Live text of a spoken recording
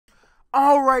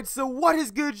Alright, so what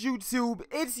is good, YouTube?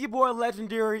 It's your boy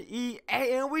LegendaryEA,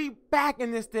 and we back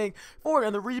in this thing for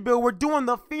another rebuild. We're doing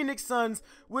the Phoenix Suns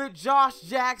with Josh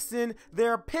Jackson,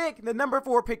 their pick, the number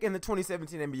 4 pick in the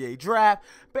 2017 NBA draft.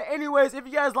 But anyways, if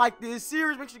you guys like this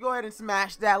series, make sure you go ahead and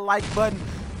smash that like button.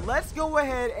 Let's go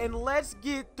ahead and let's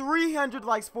get 300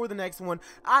 likes for the next one.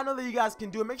 I know that you guys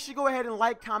can do it. Make sure you go ahead and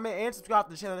like, comment, and subscribe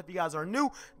to the channel if you guys are new.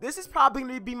 This is probably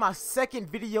going to be my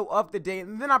second video of the day,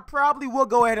 and then I probably will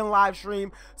go ahead and live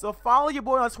stream. So follow your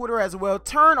boy on Twitter as well.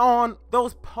 Turn on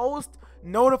those post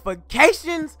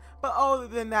notifications. But other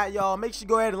than that, y'all, make sure you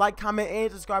go ahead and like, comment,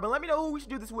 and subscribe, and let me know who we should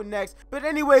do this with next. But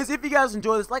anyways, if you guys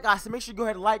enjoy this, like I said, make sure you go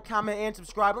ahead and like, comment, and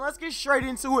subscribe, and let's get straight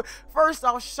into it. First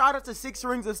off, shout out to 6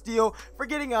 Rings of Steel for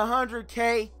getting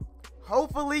 100K.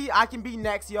 Hopefully, I can be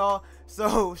next, y'all.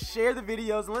 So share the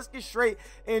videos, and let's get straight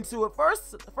into it.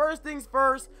 First things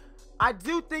first, I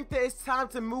do think that it's time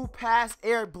to move past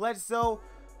Eric Bledsoe,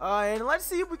 and let's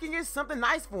see if we can get something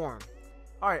nice for him.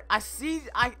 All right, I see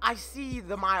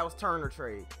the Miles Turner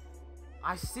trade.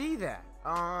 I see that.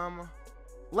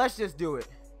 Let's just do it.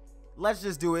 Let's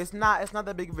just do it. It's not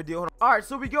that big of a deal. All right,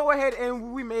 so we go ahead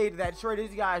and we made that trade, as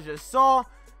you guys just saw.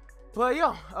 But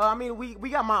yo, I mean, we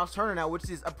got Miles Turner now, which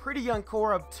is a pretty young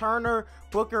core of Turner,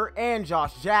 Booker, and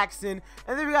Josh Jackson.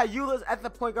 And then we got Ulis at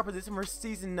the point guard position for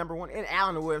season number 1, and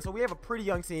Allen Williams. So we have a pretty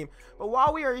young team. But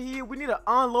while we are here, we need to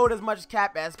unload as much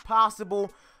cap as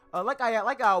possible. Like I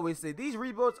always say, these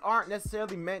rebuilds aren't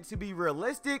necessarily meant to be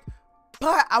realistic,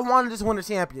 but I want to just win a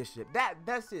championship.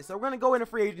 That's it. So we're gonna go into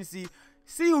free agency,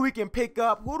 see who we can pick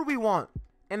up. Who do we want?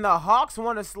 And the Hawks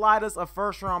want to slide us a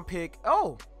first-round pick.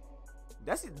 Oh,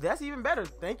 that's even better.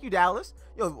 Thank you, Dallas.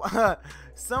 Yo,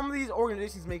 some of these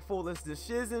organizations make foolish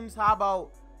decisions. How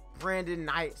about Brandon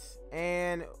Knight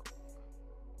and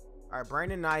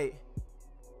Brandon Knight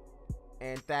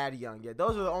and Thad Young? Yeah,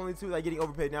 those are the only two that are getting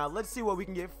overpaid. Now let's see what we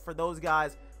can get for those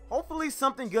guys. Hopefully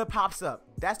something good pops up.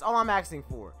 That's all I'm asking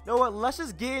for. You know what? Let's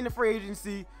just get into free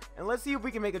agency and let's see if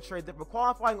we can make a trade. For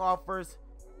qualifying offers,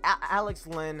 Alex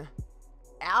Lynn,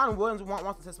 Allen Williams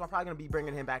wants to test. I'm probably gonna be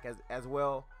bringing him back as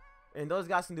well. And those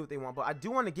guys can do what they want. But I do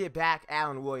want to get back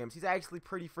Allen Williams. He's actually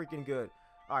pretty freaking good.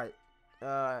 All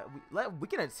right, we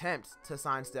can attempt to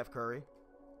sign Steph Curry.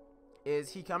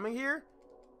 Is he coming here?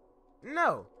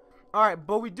 No. All right,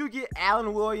 but we do get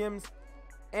Allen Williams,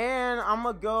 and I'm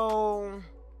gonna go.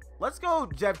 Let's go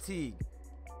Jeff Teague.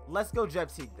 Let's go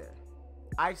Jeff Teague there.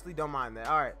 I actually don't mind that.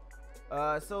 All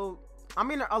right. So, I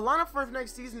mean, a lineup for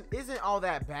next season isn't all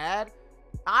that bad.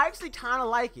 I actually kind of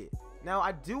like it. Now,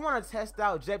 I do want to test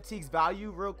out Jeff Teague's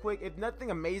value real quick. If nothing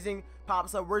amazing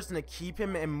pops up, we're just going to keep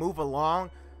him and move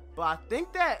along. But I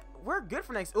think that we're good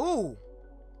for next. Ooh.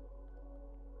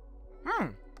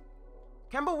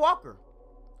 Kemba Walker.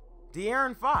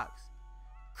 De'Aaron Fox.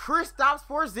 Kristaps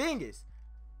Porzingis.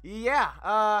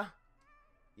 Yeah,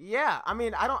 yeah. I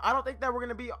mean, I don't think that we're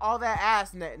gonna be all that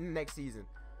ass next season.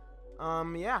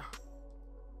 Yeah.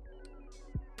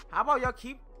 How about y'all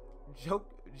keep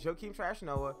Joakim Trash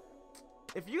Noah?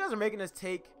 If you guys are making us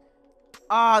take,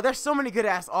 there's so many good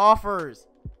ass offers.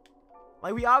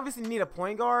 Like, we obviously need a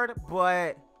point guard,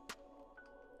 but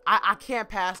I can't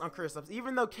pass on Kristaps.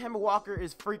 Even though Kemba Walker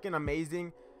is freaking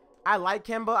amazing, I like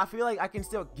Kemba. I feel like I can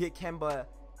still get Kemba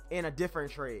in a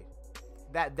different trade.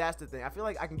 That's the thing. I feel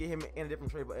like I can get him in a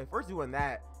different trade, but if we're doing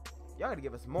that, y'all gotta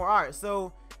give us more. All right,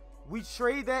 so we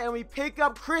trade that and we pick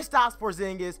up Kristaps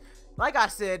Porzingis. Like I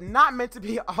said, not meant to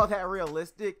be all that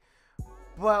realistic,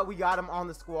 but we got him on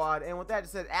the squad. And with that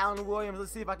said, Allen Williams,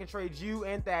 let's see if I can trade you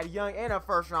and Thad Young and a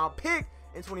first-round pick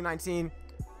in 2019.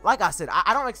 Like I said,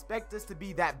 I don't expect this to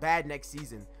be that bad next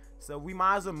season, so we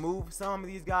might as well move some of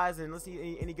these guys and let's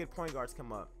see any good point guards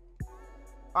come up.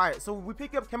 All right, so we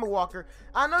pick up Kemba Walker.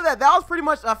 I know that was pretty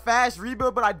much a fast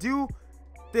rebuild, but I do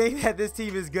think that this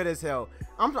team is good as hell.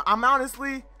 I'm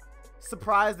honestly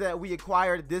surprised that we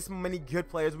acquired this many good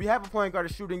players. We have a point guard,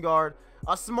 a shooting guard,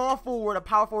 a small forward, a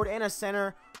power forward, and a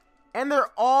center, and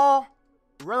they're all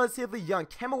relatively young.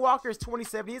 Kemba Walker is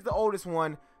 27. He's the oldest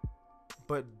one,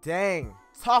 but dang.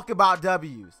 Talk about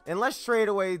W's. And let's trade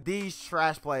away these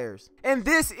trash players. And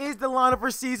this is the lineup for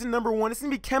season number 1. It's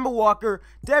going to be Kemba Walker,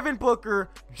 Devin Booker,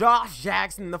 Josh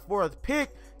Jackson, the 4th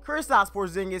pick, Kristaps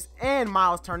Porzingis, and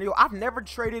Miles Turner. Yo, I've never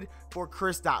traded for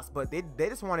Kristaps, but they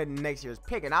just wanted next year's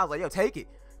pick. And I was like, yo, take it.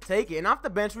 Take it. And off the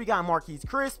bench, we got Marquise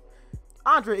Crisp,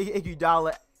 Andre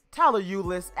Iguodala, Tyler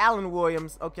Ulis, Allen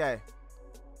Williams. Okay.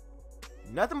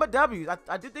 Nothing but W's.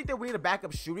 I do think that we need a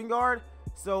backup shooting guard.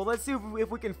 So let's see if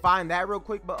we can find that real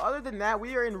quick. But other than that,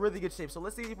 we are in really good shape. So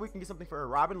let's see if we can get something for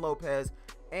Robin Lopez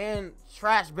and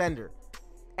Trash Bender.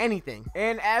 Anything.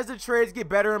 And as the trades get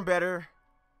better and better,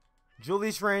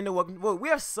 Julius Randle. Well, we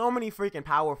have so many freaking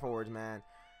power forwards, man.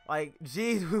 Like,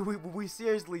 geez, we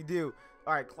seriously do.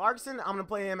 All right, Clarkson, I'm going to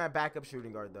play him at backup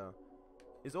shooting guard, though.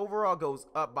 His overall goes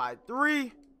up by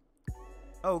 3.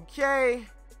 Okay.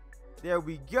 There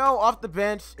we go. Off the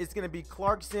bench, it's going to be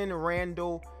Clarkson,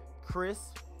 Randle, Chris.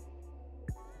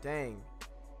 Dang.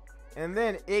 And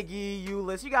then Iggy,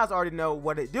 Ulis. You guys already know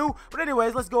what it do. But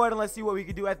anyways, let's go ahead and let's see what we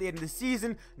can do at the end of the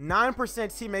season. 9%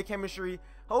 teammate chemistry.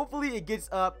 Hopefully it gets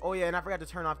up. Oh, yeah, and I forgot to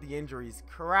turn off the injuries.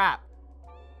 Crap.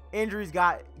 Injuries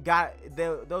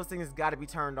those things got to be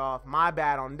turned off. My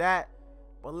bad on that.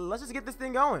 But let's just get this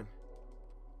thing going.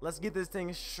 Let's get this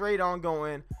thing straight on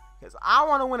going. Because I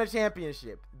want to win a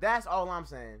championship. That's all I'm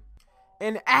saying.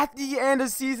 And at the end of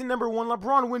season number 1,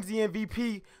 LeBron wins the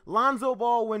MVP. Lonzo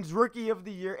Ball wins Rookie of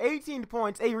the Year. 18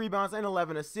 points, 8 rebounds, and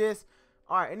 11 assists.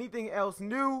 All right, anything else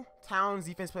new? Towns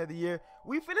Defense Player of the Year.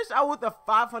 We finished out with a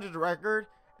 500 record.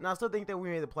 And I still think that we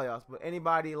made the playoffs. But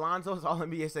anybody, Lonzo's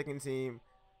All-NBA second team.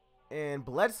 And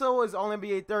Bledsoe is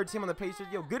All-NBA third team on the Pacers.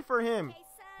 Yo, good for him.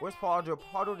 Where's Paul George?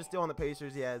 Paul George is still on the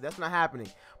Pacers. Yeah, that's not happening.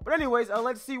 But anyways,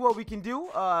 let's see what we can do.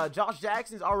 Josh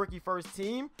Jackson's our rookie first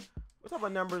team. What type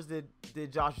of numbers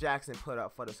did Josh Jackson put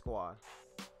up for the squad?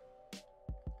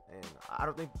 And I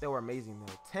don't think they were amazing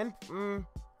though. 10.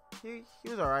 He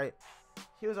was all right.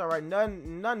 He was all right.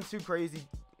 Nothing too crazy.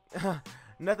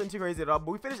 Nothing too crazy at all.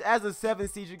 But we finished as a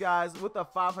 7th seed, you guys, with a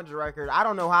 500 record. I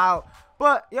don't know how,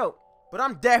 but yo. But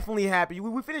I'm definitely happy.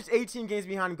 We finished 18 games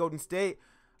behind Golden State.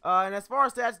 And as far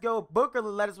as stats go, Booker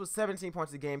led us with 17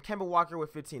 points a game. Kemba Walker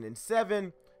with 15 and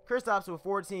 7. Kristaps with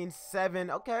 14,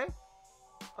 7. Okay.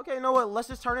 Okay, you know what? Let's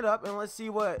just turn it up and let's see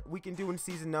what we can do in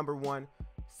season number 1.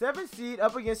 7th seed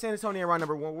up against San Antonio round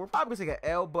number 1. We're probably going to take an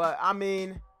L, but I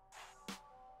mean,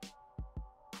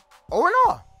 or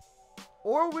no.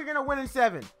 Or we're going to win in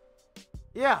 7.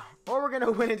 Yeah, or we're going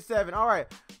to win in 7. All right.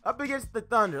 Up against the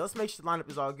Thunder. Let's make sure the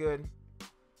lineup is all good.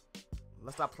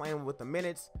 Let's stop playing with the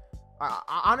minutes.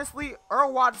 Honestly,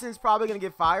 Earl Watson's probably going to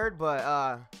get fired, but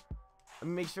let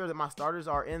me make sure that my starters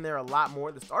are in there a lot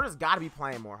more. The starters got to be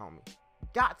playing more, homie.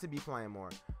 Got to be playing more.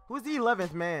 Who's the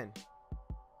 11th man?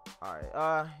 All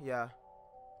right, yeah.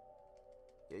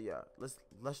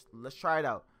 Let's try it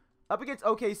out. Up against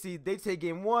OKC, they take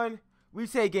game 1. We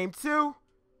take game 2.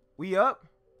 We up.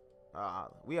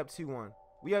 We up 2-1.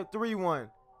 We up 3-1.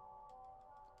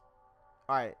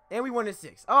 All right, and we won in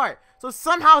 6. All right, so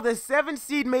somehow the 7th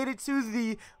seed made it to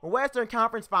the Western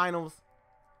Conference Finals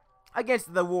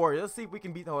against the Warriors. Let's see if we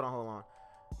can beat. Hold on.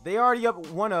 They already up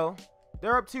 1-0.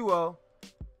 They're up 2-0,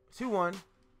 2-1,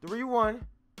 3-1,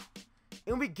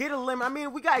 and we get a limit. I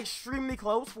mean, we got extremely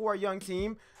close for a young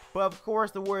team, but of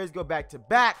course the Warriors go back to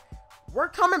back. We're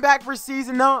coming back for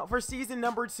season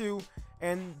number 2,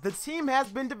 and the team has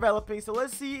been developing. So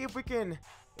let's see if we can,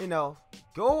 you know,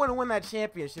 go and win that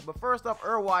championship. But first off,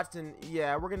 Earl Watson,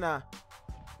 yeah,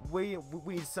 we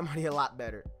need somebody a lot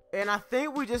better. And I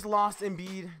think we just lost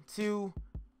Embiid to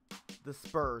the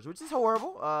Spurs, which is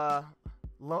horrible.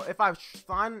 If I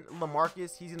sign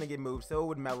LaMarcus, he's gonna get moved. So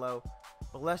would Melo.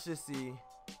 But let's just see.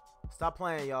 Stop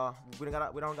playing, y'all. We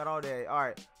don't got all day. All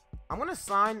right, I'm gonna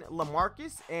sign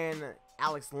LaMarcus and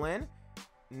Alex Len.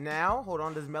 Now, hold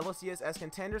on. Does Melo see us as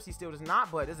contenders? He still does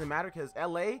not, but it doesn't matter because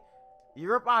LA,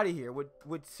 you're up out of here with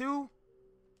 2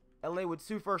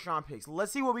 first-round picks.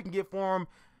 Let's see what we can get for him.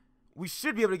 We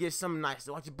should be able to get some nice.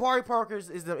 Like Jabari Parker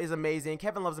is amazing.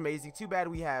 Kevin Love's amazing. Too bad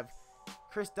we have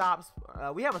Kristaps.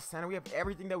 We have a center. We have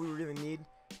everything that we really need.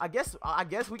 I guess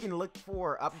we can look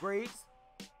for upgrades.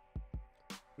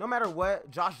 No matter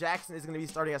what, Josh Jackson is going to be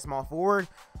starting at small forward.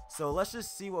 So let's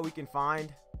just see what we can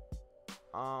find.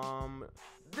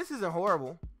 This isn't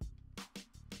horrible.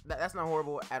 That's not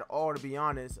horrible at all, to be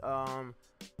honest.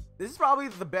 This is probably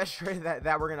the best trade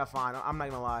that we're gonna find. I'm not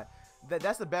gonna lie.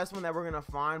 That's the best one that we're gonna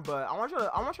find. But I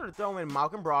want you to throw in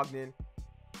Malcolm Brogdon,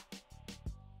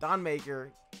 Don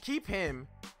Maker. Keep him.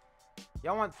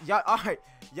 All right.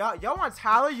 Y'all want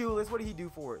Tyler Ulis? What did he do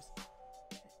for us?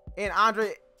 And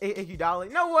Andre Iguodala.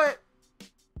 You know what?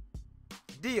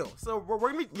 Deal. So we're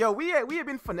gonna be, we have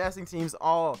been finessing teams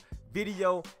all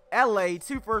video. LA,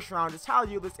 2 first-rounders, Tyler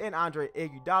Ulis and Andre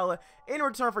Iguodala. In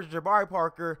return for Jabari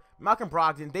Parker, Malcolm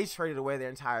Brogdon, they traded away their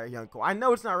entire young core. I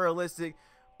know it's not realistic,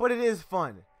 but it is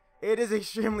fun. It is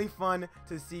extremely fun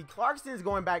to see. Clarkson's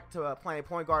going back to playing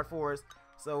point guard for us,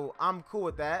 so I'm cool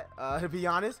with that, to be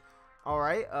honest. All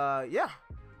right, yeah,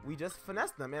 we just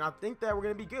finessed them, and I think that we're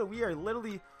going to be good. We are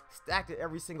literally stacked at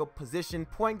every single position.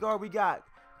 Point guard, we got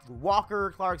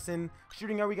Walker, Clarkson.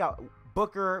 Shooting guard, we got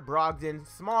Booker, Brogdon,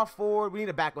 small forward. We need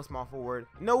a backup small forward.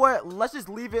 You know what? Let's just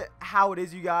leave it how it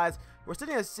is, you guys. We're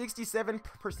sitting at 67%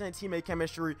 teammate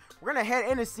chemistry. We're going to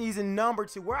head into season number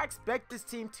 2, where I expect this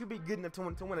team to be good enough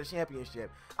to win a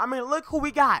championship. I mean, look who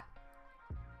we got.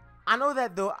 I know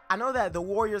that the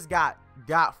Warriors got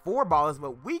 4 ballers,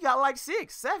 but we got like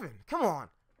 6, 7. Come on.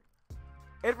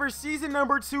 And for season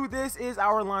number 2, this is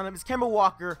our lineup. It's Kemba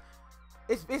Walker.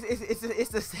 It's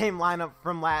the same lineup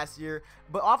from last year,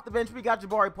 but off the bench we got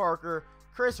Jabari Parker,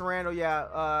 Chris Randall.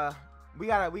 Yeah, we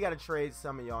gotta trade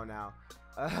some of y'all now.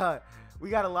 We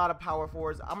got a lot of power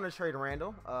forwards. I'm gonna trade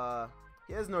Randall.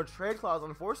 He has no trade clause,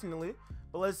 unfortunately,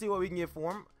 but let's see what we can get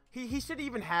for him. He should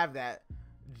even have that.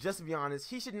 Just to be honest,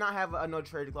 he should not have a no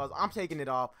trade clause. I'm taking it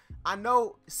off. I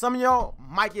know some of y'all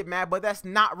might get mad, but that's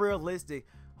not realistic.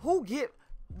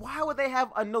 Why would they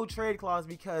have a no trade clause?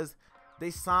 Because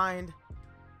they signed.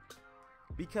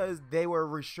 Because they were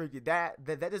restricted. That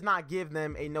does not give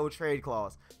them a no trade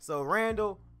clause. So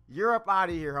Randall, you're up out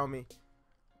of here, homie.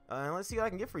 And let's see what I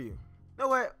can get for you. No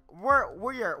way,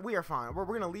 we are fine. We're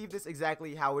gonna leave this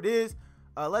exactly how it is.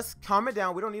 Let's calm it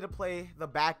down. We don't need to play the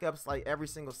backups like every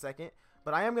single second.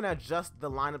 But I am gonna adjust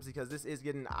the lineups because this is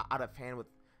getting out of hand with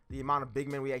the amount of big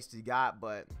men we actually got.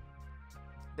 But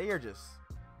they are just,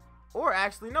 or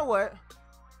actually, you know what?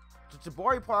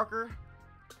 Jabari Parker.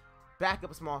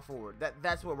 Backup small forward.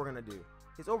 That's what we're gonna do.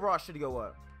 His overall should go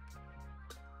up.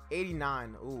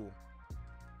 89. Ooh.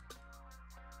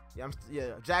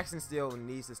 Yeah, Jackson still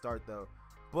needs to start though.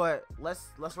 But let's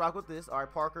rock with this. All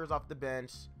right, Parker's off the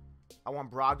bench. I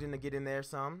want Brogdon to get in there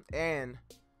some, and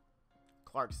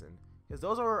Clarkson, because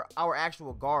those are our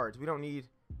actual guards. We don't need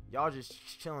y'all just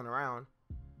chilling around.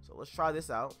 So let's try this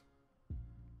out.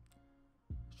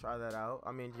 Let's try that out.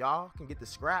 I mean, y'all can get the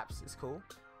scraps. It's cool.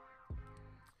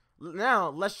 Now,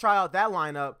 let's try out that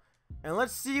lineup, and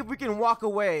let's see if we can walk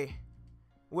away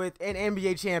with an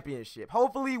NBA championship.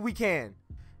 Hopefully, we can.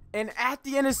 And at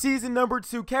the end of season number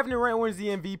 2, Kevin Durant wins the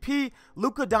MVP.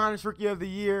 Luka Doncic Rookie of the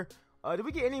Year. Did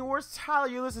we get any worse? Tyler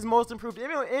Ulis is most improved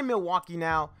in Milwaukee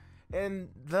now, and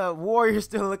the Warriors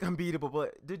still look unbeatable.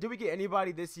 But did we get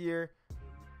anybody this year?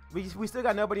 We still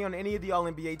got nobody on any of the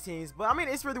All-NBA teams. But, I mean,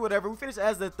 it's really whatever. We finished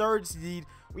as the 3rd seed.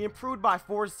 We improved by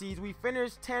 4 seeds. We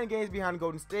finished 10 games behind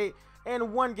Golden State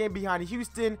and 1 game behind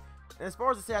Houston. And as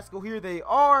far as the stats go, here they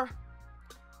are.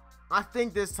 I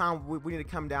think this time we need to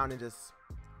come down and just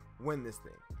win this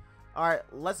thing. All right,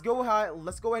 let's go ahead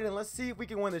and let's see if we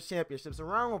can win the championship. So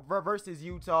round versus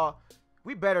Utah.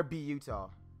 We better beat Utah.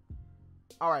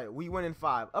 All right, we win in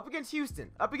 5. Up against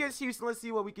Houston. Let's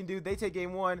see what we can do. They take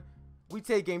game 1. We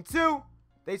take game 2.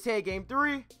 They take game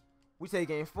 3. We take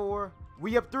game 4.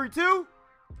 We up 3-2.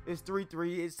 It's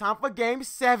 3-3. It's time for game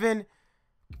 7.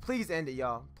 Please end it,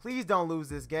 y'all. Please don't lose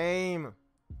this game.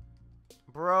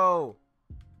 Bro.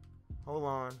 Hold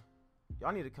on.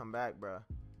 Y'all need to come back, bro.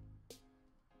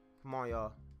 Come on,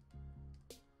 y'all.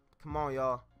 Come on,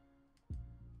 y'all.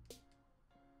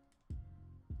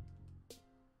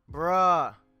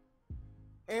 Bruh.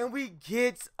 And we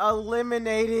get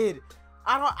eliminated.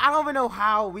 I don't even know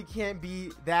how we can't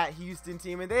beat that Houston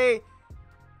team, and they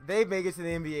make it to the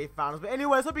NBA Finals. But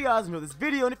anyways, hope you guys enjoyed this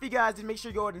video, and if you guys did, make sure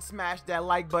you go ahead and smash that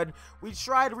like button. We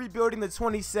tried rebuilding the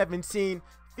 2017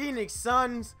 Phoenix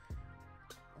Suns.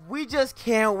 We just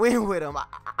can't win with them.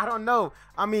 I don't know.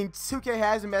 I mean, 2K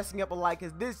has been messing up a lot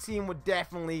because this team would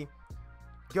definitely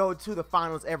go to the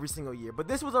finals every single year. But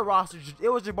this was a roster. It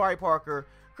was Jabari Parker,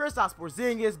 Kristaps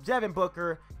Porzingis, Devin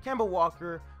Booker, Kemba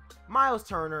Walker, Miles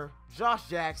Turner, Josh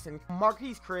Jackson,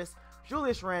 Marquise Chris,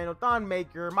 Julius Randle, Thon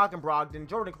Maker, Malcolm Brogdon,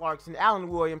 Jordan Clarkson, Allen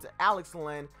Williams, Alex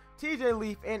Len, TJ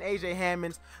Leaf, and AJ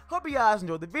Hammonds. Hope you guys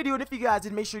enjoyed the video, and if you guys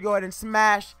did, make sure you go ahead and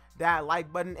smash that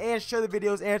like button and share the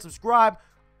videos and subscribe.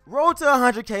 Roll to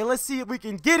 100K. Let's see if we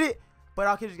can get it. But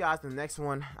I'll catch you guys in the next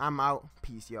one. I'm out.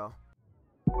 Peace, y'all.